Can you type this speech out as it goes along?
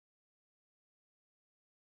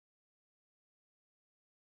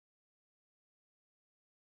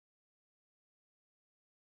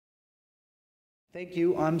Thank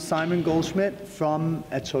you. I'm Simon Goldschmidt from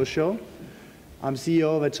Atosho. I'm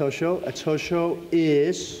CEO of Atosho. Atosho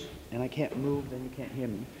is, and I can't move, then you can't hear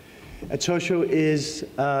me. Atosho is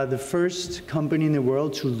the first company in the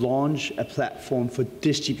world to launch a platform for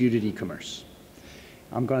distributed e-commerce.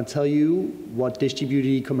 I'm going to tell you what distributed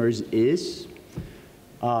e-commerce is.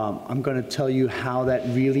 I'm going to tell you how that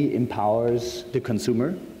really empowers the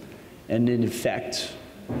consumer and in effect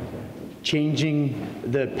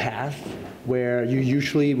changing the path where you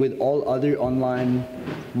usually, with all other online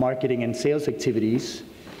marketing and sales activities,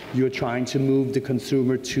 you're trying to move the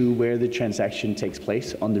consumer to where the transaction takes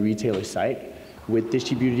place on the retailer site. With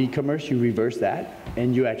distributed e-commerce, you reverse that,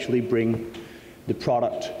 and you actually bring the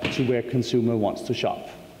product to where consumer wants to shop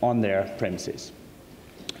on their premises.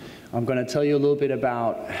 I'm going to tell you a little bit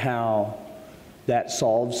about how that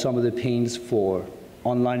solves some of the pains for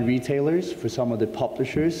online retailers, for some of the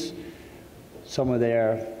publishers, some of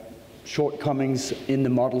their shortcomings in the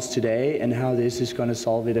models today, and how this is going to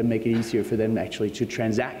solve it and make it easier for them actually to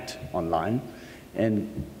transact online,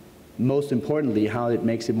 and most importantly, how it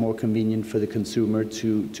makes it more convenient for the consumer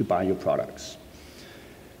to buy your products.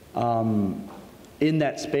 In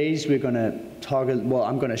that space, we're going to target, well,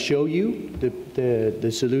 I'm going to show you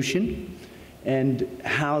the solution and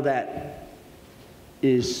how that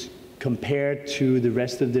is compared to the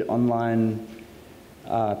rest of the online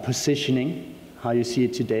positioning, how you see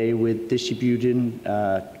it today with distribution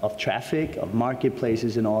of traffic, of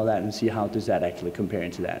marketplaces and all that, and see how does that actually compare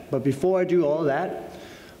into that. But before I do all that,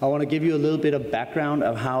 I want to give you a little bit of background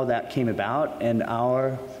of how that came about. And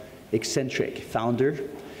our eccentric founder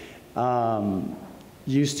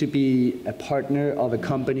used to be a partner of a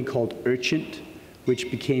company called Urgent, which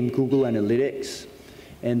became Google Analytics.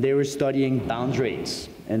 And they were studying bounce rates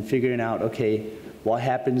and figuring out, okay, what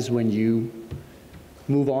happens when you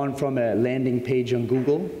move on from a landing page on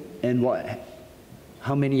Google, and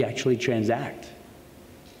how many actually transact?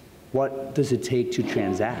 What does it take to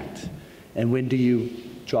transact? And when do you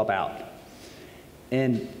drop out?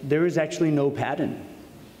 And there is actually no pattern,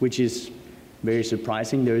 which is very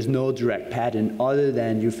surprising. There is no direct pattern other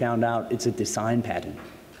than you found out it's a design pattern.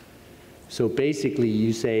 So basically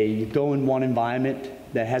you say you go in one environment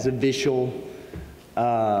that has a visual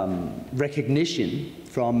recognition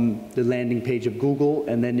from the landing page of Google,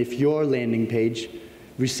 and then if your landing page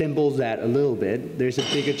resembles that a little bit, there's a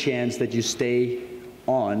bigger chance that you stay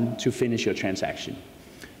on to finish your transaction.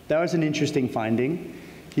 That was an interesting finding.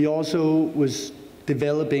 He also was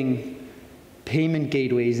developing payment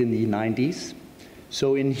gateways in the 90s.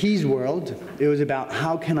 So in his world, it was about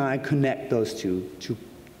how can I connect those two to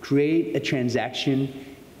create a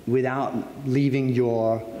transaction without leaving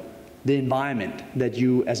the environment that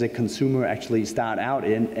you as a consumer actually start out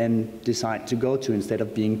in and decide to go to instead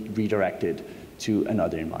of being redirected to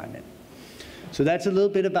another environment. So that's a little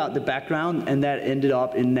bit about the background, and that ended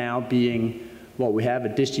up in now being what we have,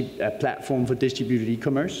 a platform for distributed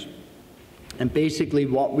e-commerce. And basically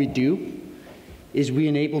what we do is we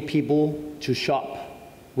enable people to shop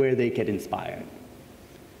where they get inspired,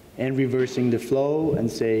 and reversing the flow and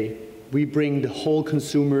say, we bring the whole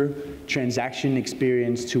consumer transaction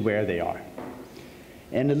experience to where they are.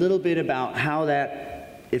 And a little bit about how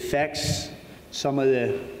that affects some of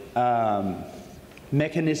the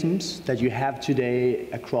mechanisms that you have today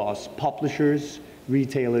across publishers,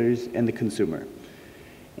 retailers, and the consumer.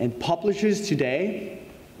 And publishers today,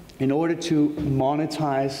 in order to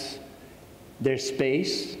monetize their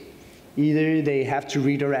space, either they have to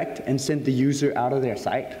redirect and send the user out of their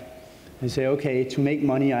site and say, okay, to make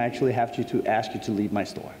money, I actually have to ask you to leave my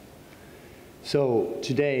store. So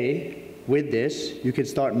today, with this, you can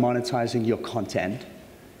start monetizing your content,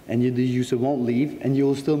 and the user won't leave, and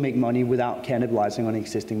you'll still make money without cannibalizing on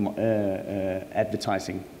existing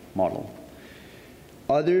advertising model.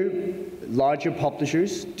 Other larger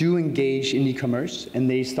publishers do engage in e-commerce, and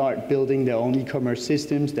they start building their own e-commerce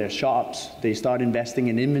systems, their shops. They start investing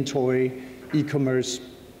in inventory, e-commerce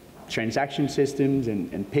transaction systems,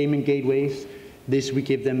 and payment gateways. This we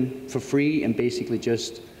give them for free and basically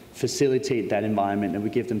just facilitate that environment, and we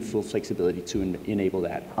give them full flexibility to enable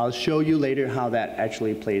that. I'll show you later how that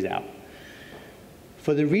actually plays out.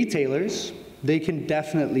 For the retailers, they can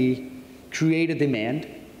definitely create a demand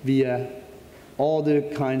via all the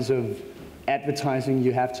kinds of advertising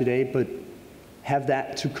you have today, but have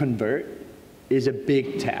that to convert is a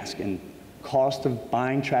big task, and cost of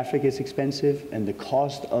buying traffic is expensive, and the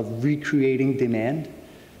cost of recreating demand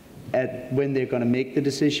when they're going to make the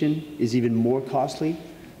decision is even more costly.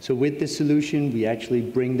 So with this solution, we actually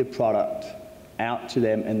bring the product out to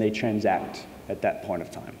them and they transact at that point of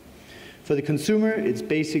time. For the consumer, it's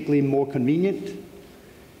basically more convenient.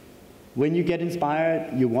 When you get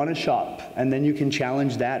inspired, you want to shop, and then you can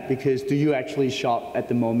challenge that, because do you actually shop at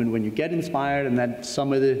the moment when you get inspired? And that's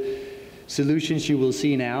some of the solutions you will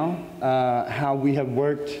see now, how we have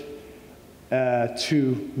worked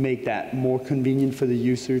to make that more convenient for the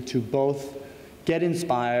user to both get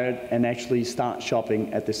inspired and actually start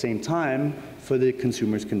shopping at the same time for the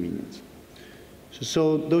consumer's convenience.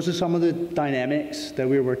 So those are some of the dynamics that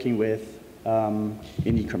we're working with in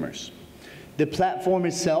e-commerce. The platform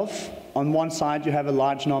itself, on one side you have a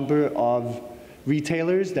large number of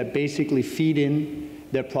retailers that basically feed in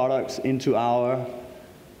their products into our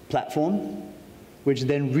platform, which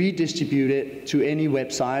then redistribute it to any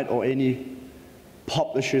website or any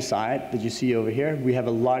publisher site that you see over here. We have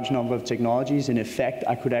a large number of technologies. In effect,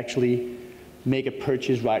 I could actually make a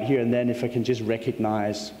purchase right here, and then if I can just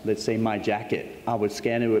recognize, let's say, my jacket, I would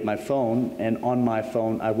scan it with my phone, and on my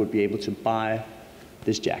phone I would be able to buy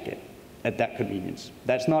this jacket at that convenience.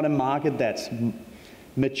 That's not a market that's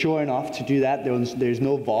mature enough to do that. There's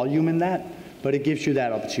no volume in that, but it gives you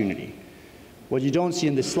that opportunity. What you don't see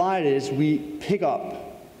in the slide is we pick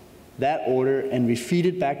up that order and we feed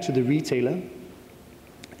it back to the retailer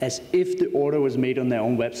as if the order was made on their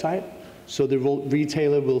own website. So the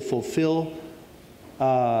retailer will fulfill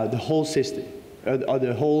the whole system, or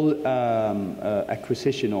the whole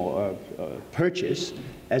acquisition or purchase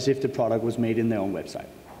as if the product was made in their own website,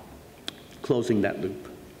 closing that loop.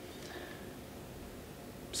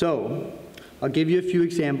 So I'll give you a few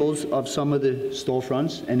examples of some of the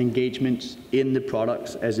storefronts and engagements in the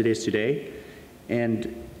products as it is today.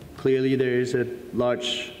 And clearly there is a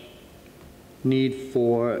large need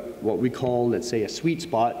for what we call, let's say, a sweet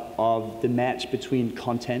spot of the match between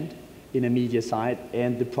content in a media site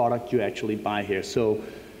and the product you actually buy here. So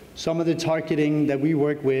some of the targeting that we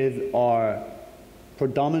work with are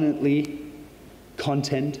predominantly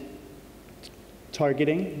content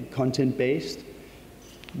targeting, content-based,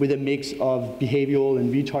 with a mix of behavioral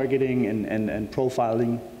and retargeting and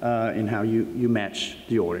profiling in how you match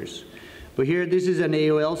the orders. But here, this is an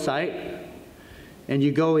AOL site, and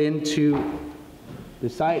you go into the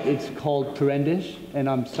site. It's called Perendish, and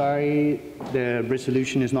I'm sorry the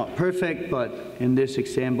resolution is not perfect, but in this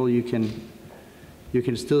example you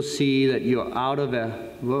can still see that you're out of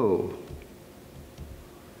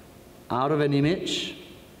an image.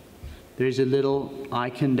 There's a little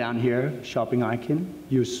icon down here, shopping icon.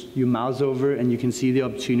 You mouse over and you can see the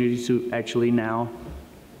opportunity to actually now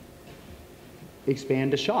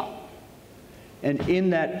expand the shop. And in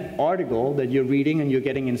that article that you're reading and you're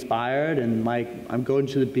getting inspired, and I'm going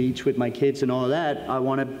to the beach with my kids and all of that, I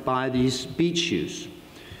want to buy these beach shoes.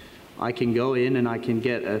 I can go in and I can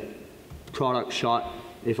get a product shot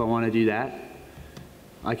if I want to do that.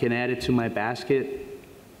 I can add it to my basket,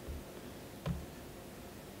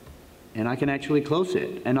 and I can actually close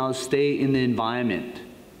it, and I'll stay in the environment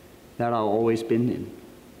that I've always been in.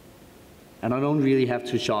 And I don't really have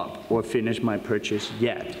to shop or finish my purchase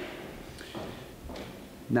yet.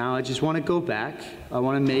 Now I just want to go back. I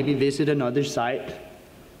want to maybe visit another site.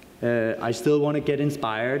 I still want to get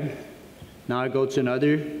inspired. Now I go to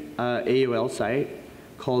another AOL site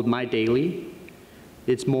called My Daily.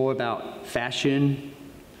 It's more about fashion.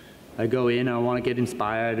 I go in, I want to get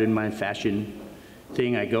inspired in my fashion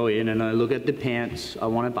thing. I go in and I look at the pants I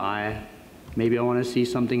want to buy. Maybe I want to see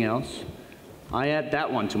something else. I add that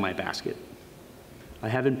one to my basket. I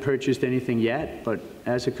haven't purchased anything yet, but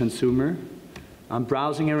as a consumer, I'm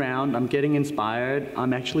browsing around, I'm getting inspired,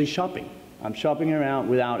 I'm actually shopping. I'm shopping around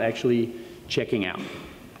without actually checking out.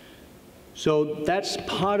 So that's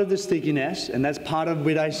part of the stickiness, and that's part of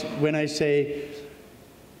when I say,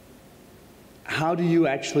 how do you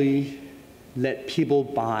actually let people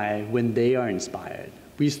buy when they are inspired?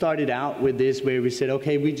 We started out with this where we said,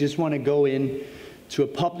 okay, we just want to go in to a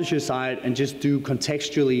publisher site and just do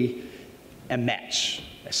contextually a match,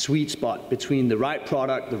 a sweet spot between the right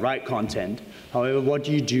product, the right content. However, what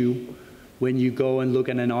do you do when you go and look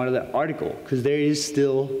at an article? Because there is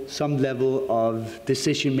still some level of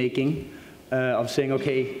decision making, of saying,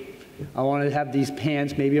 okay, I want to have these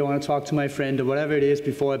pants, maybe I want to talk to my friend or whatever it is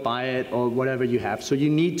before I buy it, or whatever you have. So you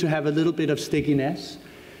need to have a little bit of stickiness.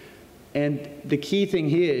 And the key thing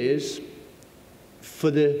here is,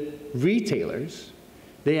 for the retailers,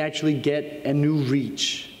 they actually get a new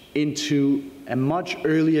reach into a much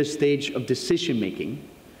earlier stage of decision making,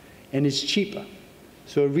 and it's cheaper.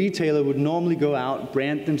 So a retailer would normally go out,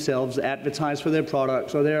 brand themselves, advertise for their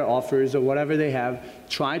products or their offers or whatever they have,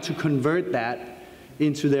 try to convert that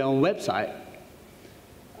into their own website,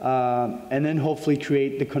 and then hopefully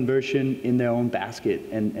create the conversion in their own basket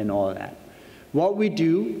and all of that. What we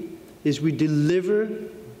do is we deliver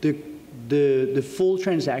the the full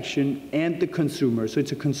transaction and the consumer, so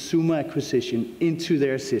it's a consumer acquisition, into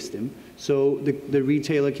their system. So the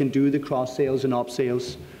retailer can do the cross sales and up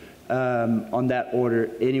sales on that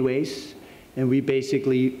order anyways. And we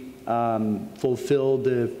basically fulfill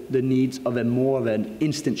the needs of more of an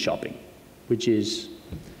instant shopping, which is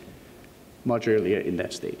much earlier in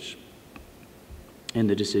that stage, in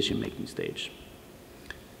the decision-making stage.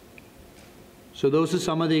 So those are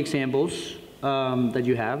some of the examples that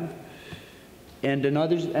you have. And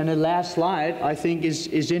the last slide, I think,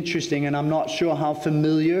 is interesting, and I'm not sure how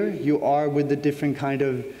familiar you are with the different kind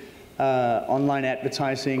of online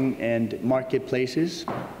advertising and marketplaces.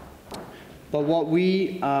 But what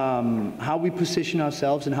how we position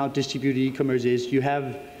ourselves and how distributed e-commerce is, you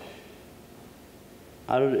have,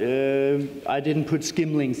 I didn't put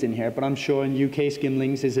skim links in here, but I'm sure in UK skim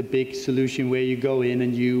links is a big solution where you go in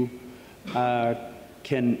and you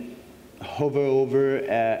can hover over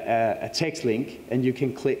a text link and you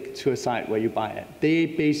can click to a site where you buy it. They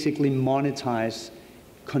basically monetize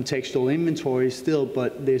contextual inventory still,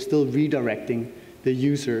 but they're still redirecting the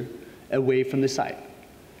user away from the site.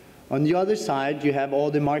 On the other side, you have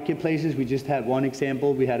all the marketplaces. We just had one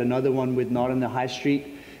example. We had another one with Not on the High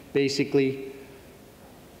Street. Basically,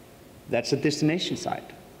 that's a destination site.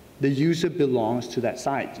 The user belongs to that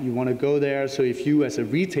site. You want to go there, so if you as a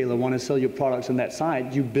retailer want to sell your products on that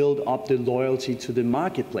site, you build up the loyalty to the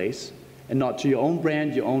marketplace and not to your own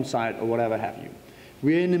brand, your own site, or whatever have you.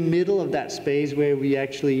 We're in the middle of that space where we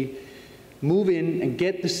actually move in and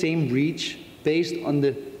get the same reach based on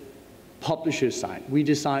the publisher's side. We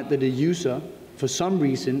decide that the user, for some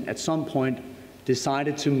reason, at some point,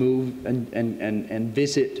 decided to move and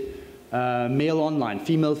visit Mail Online,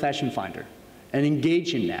 Female Fashion Finder, and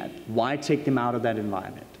engage in that. Why take them out of that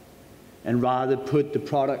environment? And rather put the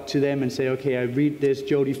product to them and say, okay, I read this,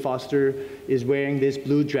 Jodie Foster is wearing this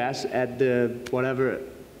blue dress at the whatever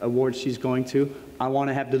award she's going to. I want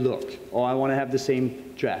to have the look, or I want to have the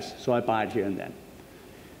same dress, so I buy it here and then.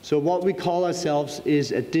 So what we call ourselves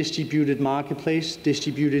is a distributed marketplace,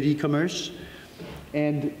 distributed e-commerce,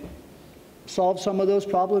 and solve some of those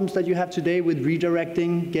problems that you have today with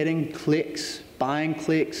redirecting, getting clicks, buying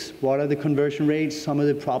clicks, what are the conversion rates, some of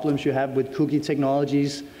the problems you have with cookie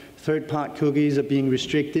technologies, third-party cookies are being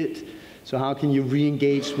restricted, so how can you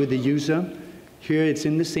re-engage with the user? Here it's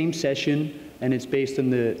in the same session, and it's based on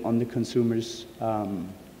the consumer's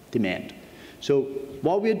demand. So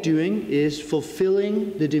what we're doing is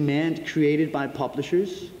fulfilling the demand created by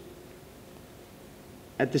publishers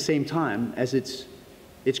at the same time as it's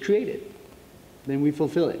created. Then we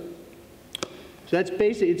fulfill it. So that's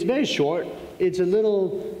basic. It's very short. It's a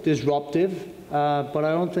little disruptive, but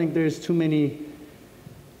I don't think there's too many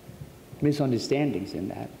misunderstandings in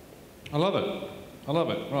that. I love it. I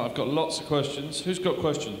love it. Right, I've got lots of questions. Who's got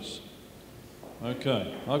questions?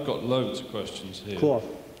 Okay, I've got loads of questions here. Cool.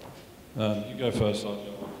 You go first.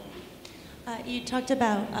 You talked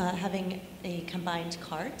about having a combined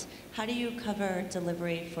cart. How do you cover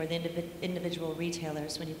delivery for the individual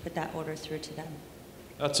retailers when you put that order through to them?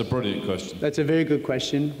 That's a brilliant question. That's a very good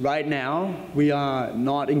question. Right now, we are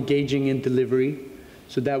not engaging in delivery.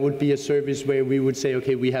 So that would be a service where we would say,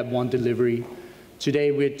 okay, we have one delivery.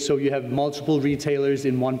 Today, so you have multiple retailers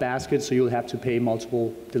in one basket, so you'll have to pay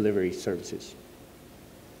multiple delivery services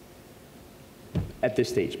at this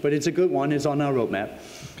stage. But it's a good one. It's on our roadmap.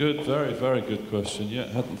 Good, very, very good question. Yeah,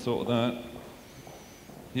 hadn't thought of that.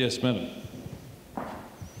 Yes, madam.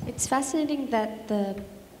 It's fascinating that the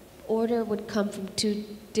order would come from two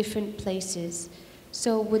different places.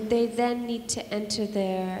 So would they then need to enter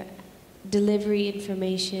their delivery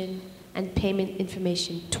information and payment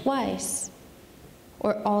information twice,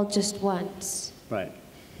 or all just once? Right.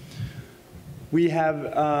 We have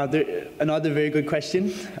another very good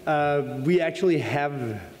question. We actually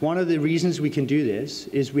have, one of the reasons we can do this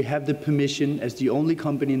is we have the permission as the only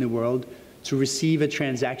company in the world to receive a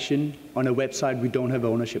transaction on a website we don't have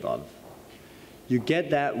ownership of. You get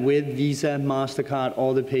that with Visa, MasterCard,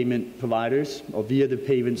 all the payment providers, or via the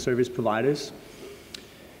payment service providers.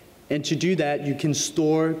 And to do that, you can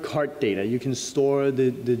store cart data. You can store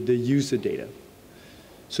the user data.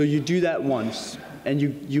 So you do that once, and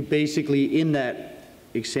you basically, in that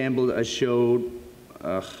example that I showed,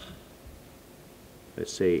 let's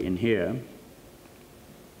say in here,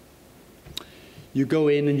 you go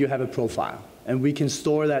in and you have a profile. And we can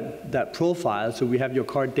store that profile, so we have your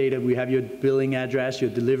cart data, we have your billing address,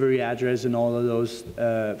 your delivery address, and all of those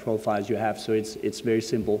profiles you have, so it's very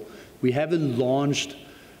simple. We haven't launched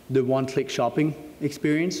the one-click shopping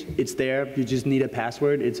experience. It's there, you just need a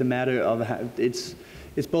password. It's a matter of, it's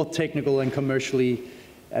both technical and commercially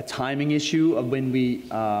a timing issue of when we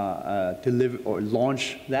deliver or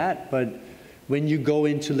launch that, but when you go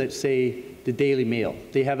into, let's say, the Daily Mail,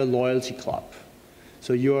 they have a loyalty club.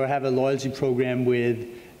 So you have a loyalty program with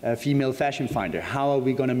a female fashion finder. How are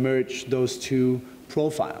we going to merge those two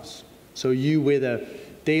profiles? So you with a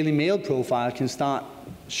Daily Mail profile can start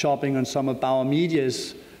shopping on some of Bauer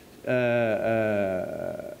Media's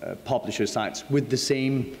publisher sites with the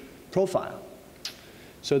same profile.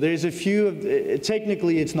 So there's a few of,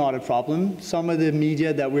 technically it's not a problem. Some of the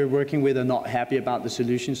media that we're working with are not happy about the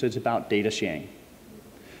solution, so it's about data sharing.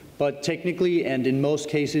 But technically, and in most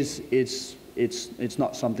cases, it's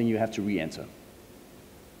not something you have to re-enter.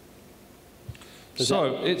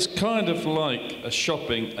 So it's kind of like a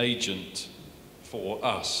shopping agent for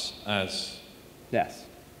us as... Yes.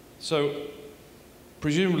 So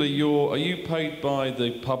presumably are you paid by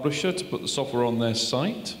the publisher to put the software on their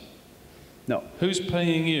site? No. Who's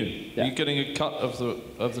paying you? Yeah. Are you getting a cut of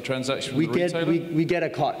the transaction from we the get, retailer? we get a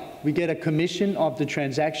cut. We get a commission of the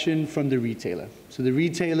transaction from the retailer. So the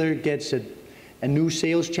retailer gets a new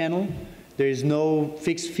sales channel. There is no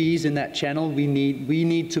fixed fees in that channel. We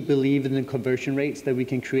need to believe in the conversion rates that we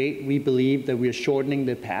can create. We believe that we are shortening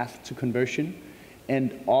the path to conversion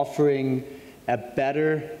and offering a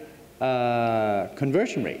better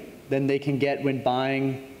conversion rate than they can get when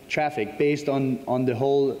buying traffic based on the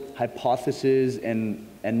whole hypothesis and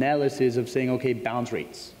analysis of saying, okay, bounce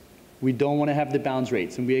rates. We don't want to have the bounce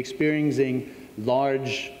rates, and we're experiencing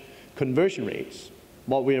large conversion rates.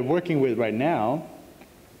 What we are working with right now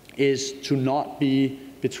is to not be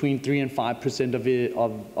between 3 and 5%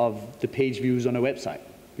 of the page views on a website.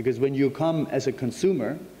 Because when you come as a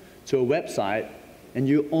consumer to a website and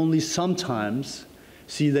you only sometimes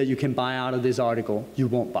see that you can buy out of this article, you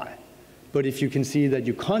won't buy. But if you can see that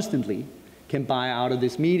you constantly can buy out of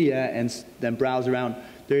this media and then browse around,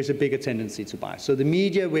 there's a bigger tendency to buy. So the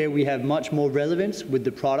media where we have much more relevance with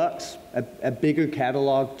the products, a bigger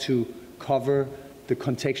catalog to cover the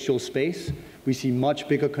contextual space, we see much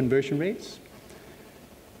bigger conversion rates.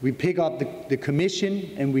 We pick up the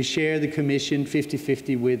commission and we share the commission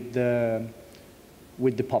 50-50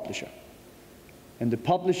 with the publisher. And the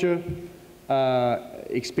publisher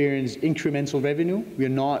experience incremental revenue. We are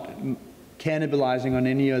not cannibalizing on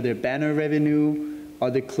any of their banner revenue or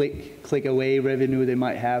the click away revenue they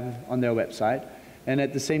might have on their website. And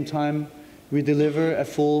at the same time, we deliver a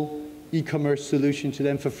full e-commerce solution to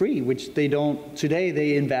them for free, which they don't, today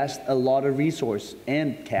they invest a lot of resource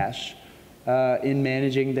and cash in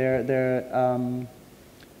managing their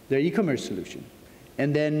e-commerce solution.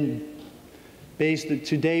 And then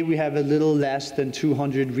today we have a little less than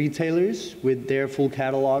 200 retailers with their full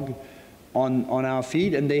catalog on our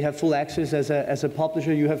feed, and they have full access. As a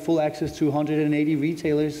publisher, you have full access to 180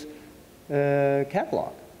 retailers'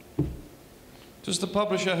 catalog. Does the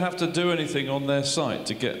publisher have to do anything on their site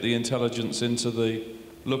to get the intelligence into the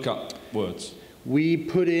lookup words? We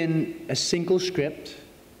put in a single script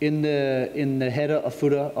in the header or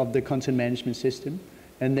footer of the content management system,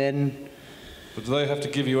 and then... But do they have to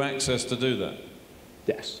give you access to do that?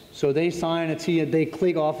 Yes. So they sign they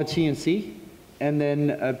click off a T&C, and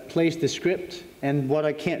then place the script. And what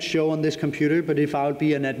I can't show on this computer, but if I would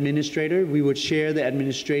be an administrator, we would share the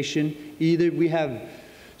administration.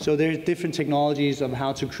 So there's different technologies of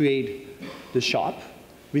how to create the shop.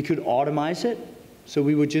 We could automate it. So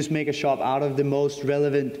we would just make a shop out of the most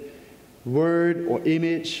relevant word or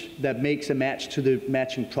image that makes a match to the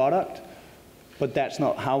matching product. But that's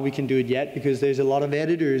not how we can do it yet, because there's a lot of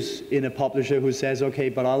editors in a publisher who says, okay,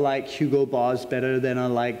 but I like Hugo Boss better than I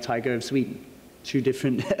like Tiger of Sweden. Two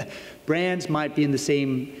different brands might be in the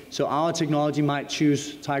same, so our technology might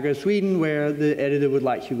choose Tiger of Sweden where the editor would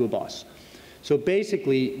like Hugo Boss. So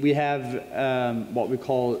basically we have what we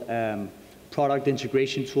call product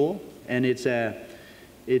integration tool, and it's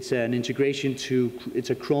an integration it's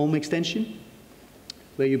a Chrome extension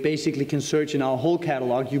where you basically can search in our whole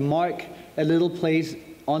catalog. You mark a little place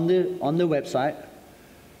on the website.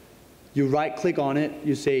 You right-click on it,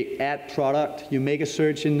 you say Add Product, you make a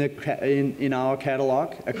search in our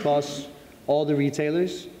catalog across all the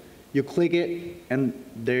retailers, you click it, and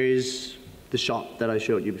there is the shop that I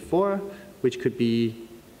showed you before, which could be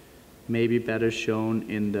maybe better shown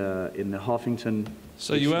in the Huffington.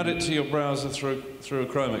 So you add it to your browser through a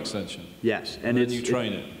Chrome extension? Yes. And then you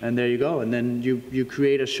train it? And there you go, and then you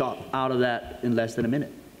create a shop out of that in less than a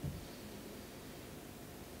minute.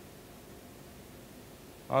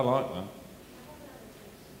 I like that.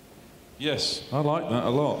 Yes, I like that a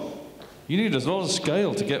lot. You need a lot of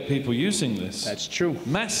scale to get people using this. That's true.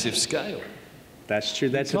 Massive scale. That's true.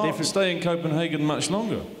 That's you a can't different. Stay in Copenhagen much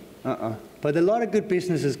longer. But a lot of good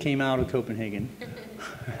businesses came out of Copenhagen.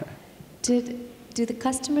 Do the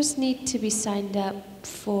customers need to be signed up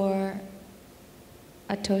for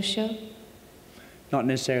Atosho? Not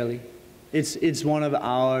necessarily. It's one of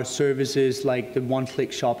our services, like the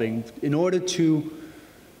one-click shopping. In order to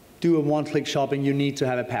do a one-click shopping, you need to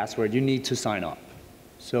have a password. You need to sign up.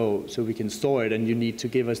 So we can store it, and you need to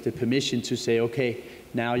give us the permission to say, okay,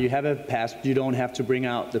 now you have a password. You don't have to bring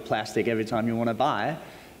out the plastic every time you want to buy.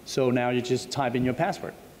 So now you just type in your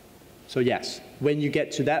password. So yes, when you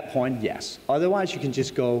get to that point, yes. Otherwise, you can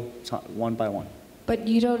just go one by one. But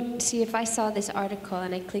you don't see, if I saw this article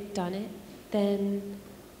and I clicked on it, then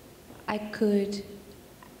I could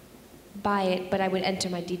buy it, but I would enter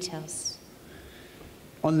my details.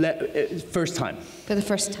 First time. For the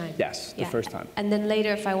first time? Yes, the first time. And then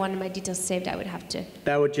later, if I wanted my details saved, I would have to?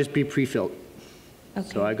 That would just be pre-filled. Okay.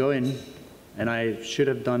 So I go in, and I should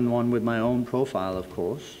have done one with my own profile, of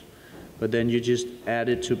course. But then you just add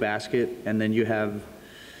it to basket, and then you have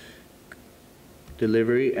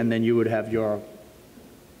delivery, and then you would have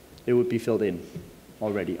it would be filled in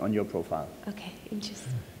already on your profile. Okay,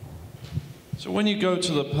 interesting. So when you go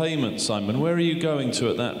to the payment, Simon, where are you going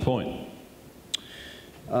to at that point?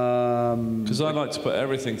 Because I like to put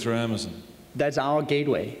everything through Amazon. That's our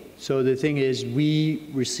gateway. So the thing is, we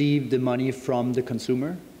receive the money from the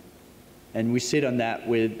consumer, and we sit on that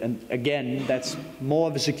and again, that's more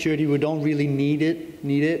of a security. We don't really need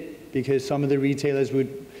it, because some of the retailers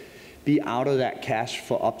would be out of that cash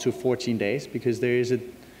for up to 14 days, because there is a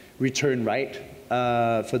return right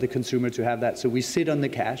for the consumer to have that. So we sit on the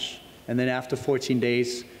cash, and then after 14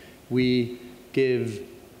 days, we give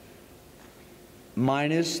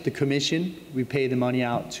minus the commission, we pay the money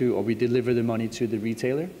out to, or we deliver the money to the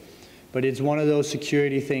retailer. But it's one of those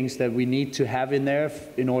security things that we need to have in there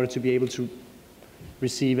in order to be able to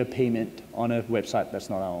receive a payment on a website that's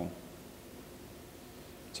not our own.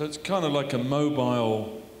 So it's kind of like a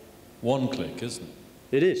mobile one-click, isn't it?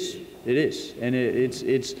 It is. It is. And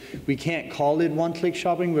we can't call it one-click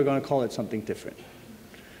shopping. We're going to call it something different.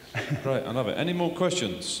 Great, I love it. Any more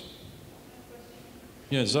questions?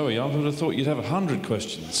 Yeah, Zoe, I would have thought you'd have 100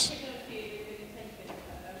 questions.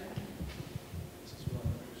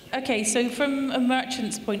 Okay, so from a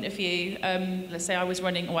merchant's point of view, let's say I am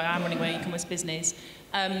running my e-commerce business,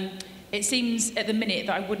 it seems at the minute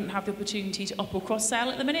that I wouldn't have the opportunity to up or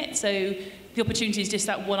cross-sell at the minute, so the opportunity is just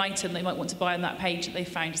that one item they might want to buy on that page that they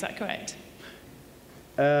found, is that correct?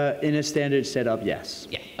 In a standard setup, yes.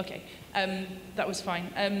 Yeah, okay. That was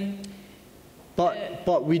fine.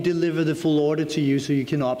 But we deliver the full order to you so you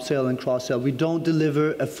can upsell and cross-sell. We don't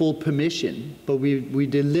deliver a full permission, but we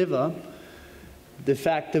deliver the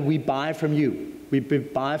fact that we buy from you. We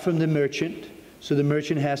buy from the merchant, so the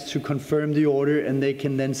merchant has to confirm the order, and they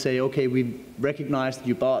can then say, okay, we recognize that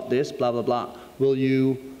you bought this, blah, blah, blah. Will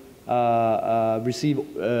you receive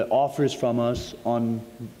offers from us on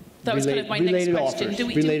that was kind of my next question.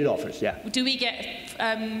 Related offers, yeah. Do we get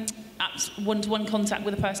one-to-one contact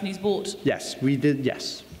with the person who's bought? Yes, we did,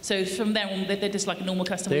 yes. So from there on, they're just like a normal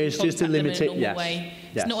customer. There's just a limited, yes. Way.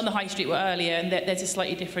 Yes. It's not on the high street where earlier, and there's a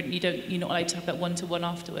slightly different. You're not allowed to have that one-to-one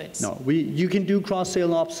afterwards. No, you can do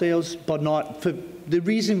cross-sale and upsales, but not for the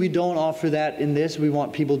reason we don't offer that in this. We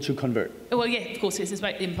want people to convert. Oh, well, yeah, of course, it's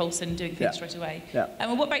about the impulse and doing things straight away. Yeah.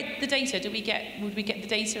 And what about the data? Would we get the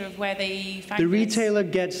data of where they found the this? retailer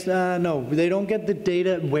gets no, they don't get the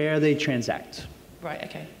data where they transact. Right,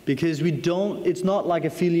 okay. Because it's not like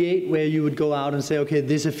affiliate where you would go out and say, okay,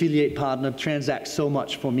 this affiliate partner transacts so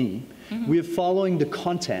much for me. Mm-hmm. We're following the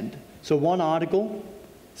content. So one article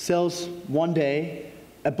sells one day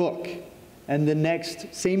a book, and the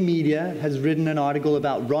next same media has written an article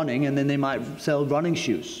about running, and then they might sell running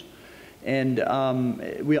shoes. And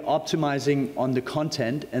we're optimizing on the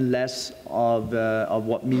content and less of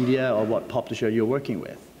what media or what publisher you're working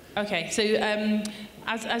with. Okay, so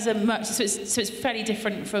as a merchant, so it's fairly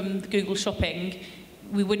different from the Google Shopping.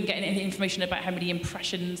 We wouldn't get any information about how many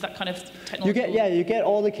impressions, that kind of technology. You get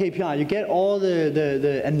all the KPI. You get all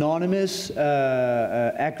the anonymous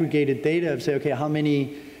aggregated data of say, okay, how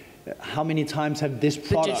many times have this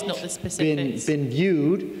product been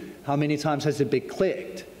viewed? How many times has it been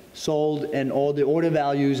clicked, sold, and all the order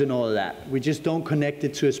values and all of that. We just don't connect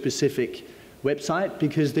it to a specific website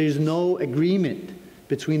because there's no agreement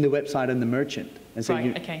between the website and the merchant. And so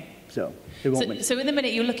right, okay. So it won't so in the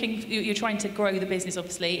minute you're trying to grow the business,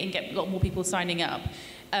 obviously, and get a lot more people signing up,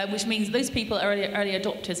 which means those people, early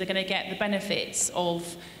adopters, are going to get the benefits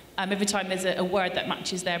of every time there's a word that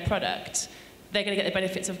matches their product. they're going to get the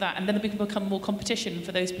benefits of that, and then it will become more competition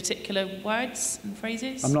for those particular words and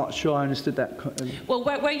phrases. I'm not sure I understood that. Well,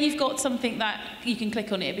 where you've got something that you can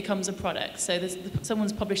click on it becomes a product. So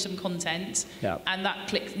someone's published some content, Yeah. and that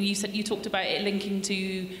clicks. And you talked about it linking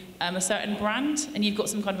to a certain brand, and you've got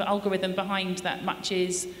some kind of algorithm behind that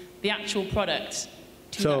matches the actual product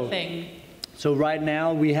to that thing. So right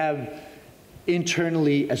now we have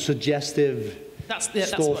internally a suggestive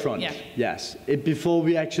storefront. Yeah. Yes. Before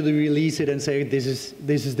we actually release it and say this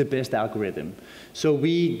is the best algorithm. So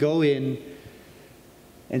we go in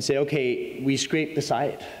and say, okay, we scrape the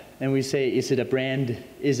site and we say, is it a brand?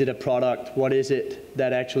 Is it a product? What is it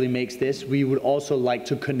that actually makes this? We would also like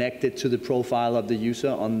to connect it to the profile of the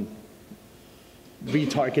user on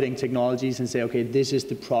retargeting technologies and say, okay, this is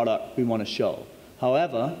the product we want to show.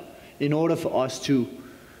 However, in order for us to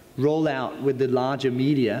roll out with the larger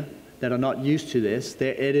media that are not used to this,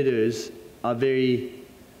 their editors are very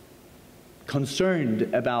concerned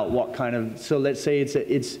about what kind of, so let's say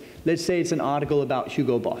it's an article about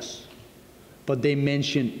Hugo Boss, but they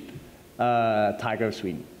mention Tiger of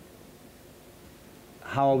Sweden.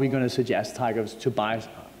 How are we going to suggest to buy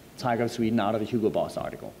Tiger of Sweden out of a Hugo Boss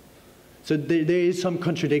article? So there is some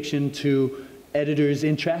contradiction to editors'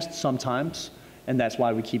 interests sometimes, and that's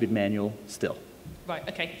why we keep it manual still. Right,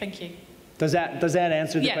 okay, thank you. Does that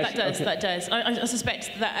answer the question? Yeah, that does. I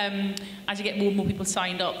suspect that as you get more and more people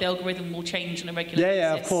signed up, the algorithm will change on a regular basis.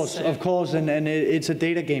 Yeah, of course, and it's a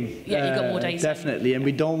data game. Yeah, you've got more data. Definitely, and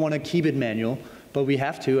we don't want to keep it manual, but we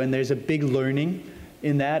have to, and there's a big learning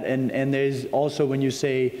in that, and there's also when you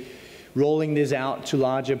say rolling this out to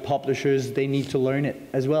larger publishers, they need to learn it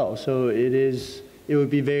as well. So it would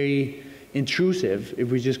be very intrusive if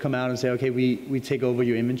we just come out and say, okay, we take over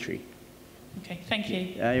your inventory. Okay, thank you.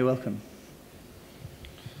 Yeah, you're welcome.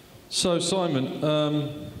 So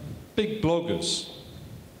Simon, big bloggers.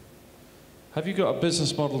 Have you got a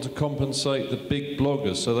business model to compensate the big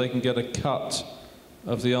bloggers so they can get a cut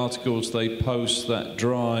of the articles they post that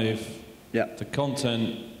drive the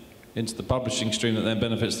content into the publishing stream that then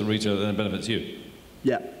benefits the retailer, that then benefits you?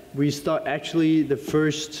 Yeah, we start, actually the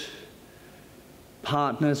first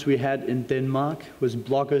partners we had in Denmark was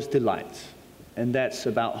Bloggers Delight. And that's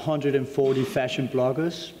about 140 fashion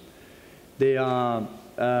bloggers. They are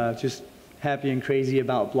just happy and crazy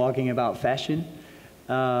about blogging about fashion.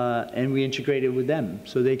 And we integrated with them.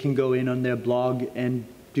 So they can go in on their blog and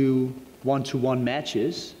do one-to-one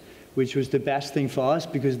matches, which was the best thing for us,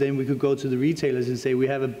 because then we could go to the retailers and say, we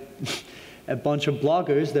have a bunch of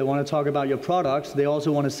bloggers that want to talk about your products. They also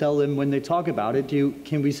want to sell them when they talk about it.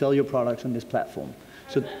 Can we sell your products on this platform?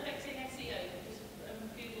 So,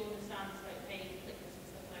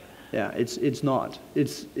 yeah, it's not.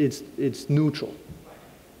 It's neutral.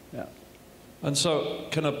 Yeah. And so,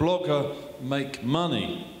 can a blogger make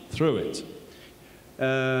money through it?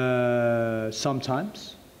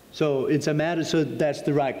 Sometimes. So it's a matter. So that's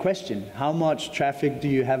the right question. How much traffic do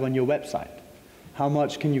you have on your website? How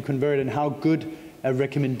much can you convert, and how good a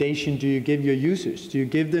recommendation do you give your users? Do you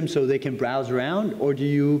give them so they can browse around, or do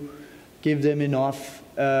you give them enough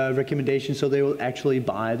recommendations so they will actually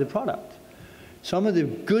buy the product? Some of the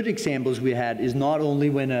good examples we had is not only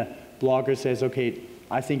when a blogger says, okay,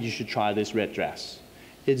 I think you should try this red dress.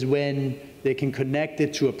 It's when they can connect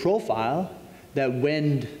it to a profile that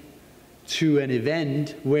went to an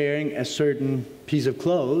event wearing a certain piece of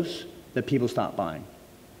clothes that people start buying.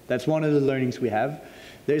 That's one of the learnings we have.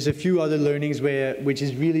 There's a few other learnings which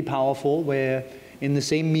is really powerful, where in the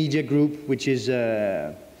same media group, which is,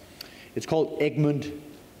 it's called Egmont,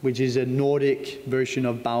 which is a Nordic version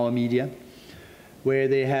of Bauer Media, where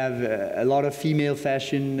they have a lot of female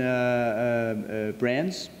fashion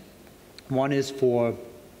brands. One is for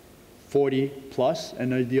 40 plus,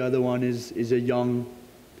 and the other one is a young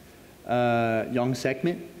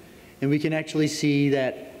segment. And we can actually see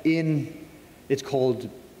that it's called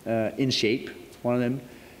In Shape, one of them,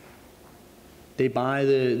 they buy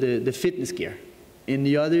the fitness gear. In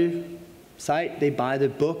the other site, they buy the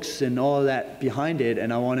books and all that behind it,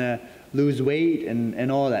 and I want to lose weight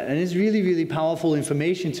and all that. And it's really, really powerful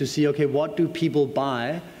information to see, okay, what do people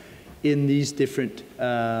buy in these different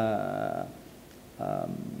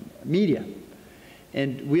media?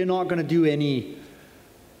 And we're not going to do any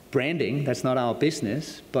branding, that's not our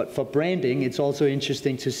business, but for branding, it's also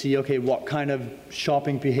interesting to see, okay, what kind of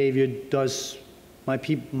shopping behavior does my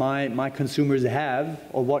consumers have,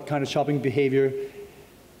 or what kind of shopping behavior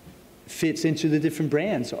fits into the different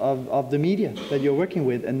brands of the media that you're working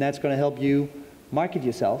with, and that's going to help you market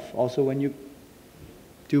yourself also when you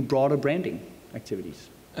do broader branding activities.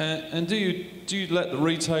 And do you let the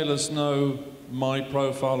retailers know my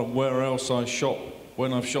profile and where else I shop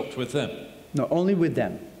when I've shopped with them? No, only with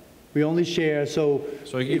them. We only share, so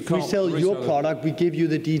if we sell your product, we give you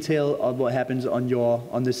the detail of what happens on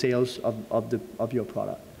the sales of your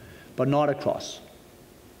product, but not across.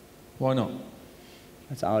 Why not?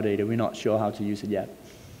 That's our data. We're not sure how to use it yet.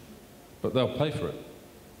 But they'll pay for it.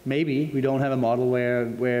 Maybe. We don't have a model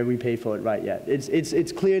where we pay for it right yet.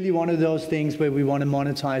 It's clearly one of those things where we want to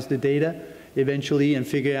monetize the data eventually and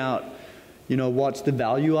figure out, you know, what's the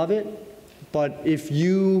value of it. But if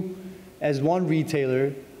you, as one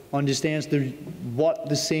retailer, understands what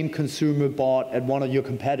the same consumer bought at one of your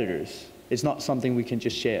competitors, it's not something we can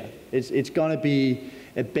just share. It's going to be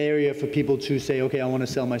a barrier for people to say, okay, I want to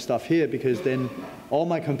sell my stuff here, because then all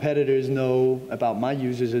my competitors know about my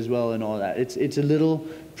users as well and all that. It's a little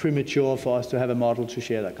premature for us to have a model to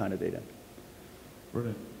share that kind of data.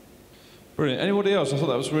 Brilliant. Brilliant. Anybody else? I thought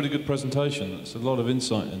that was a really good presentation. There's a lot of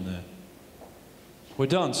insight in there. We're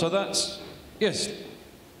done. So that's, yes.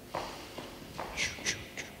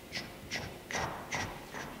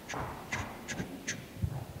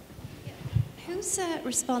 Whose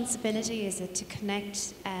responsibility is it to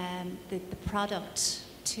connect the product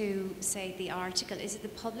to, say, the article? Is it the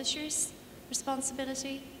publisher's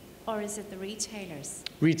responsibility, or is it the retailer's?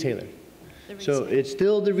 Retailer. So it's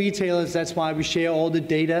still the retailers. That's why we share all the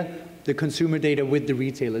data, the consumer data, with the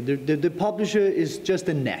retailer. The publisher is just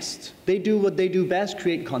a nest. They do what they do best,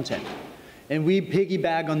 create content. And we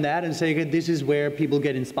piggyback on that and say, okay, this is where people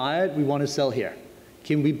get inspired. We want to sell here.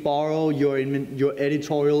 Can we borrow your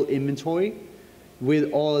editorial inventory?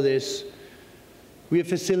 With all of this, we are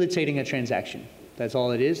facilitating a transaction. That's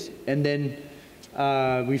all it is. And then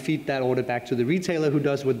we feed that order back to the retailer, who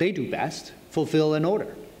does what they do best, fulfill an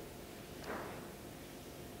order.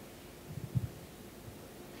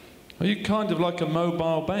 Are you kind of like a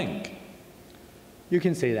mobile bank? You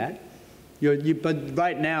can say that. But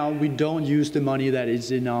right now, we don't use the money that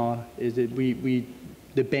is in our, the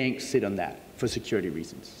banks sit on that for security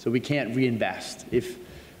reasons. So we can't reinvest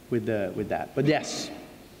with that. But yes.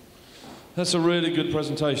 That's a really good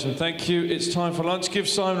presentation. Thank you. It's time for lunch. Give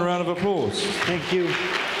Simon a round of applause. Thank you.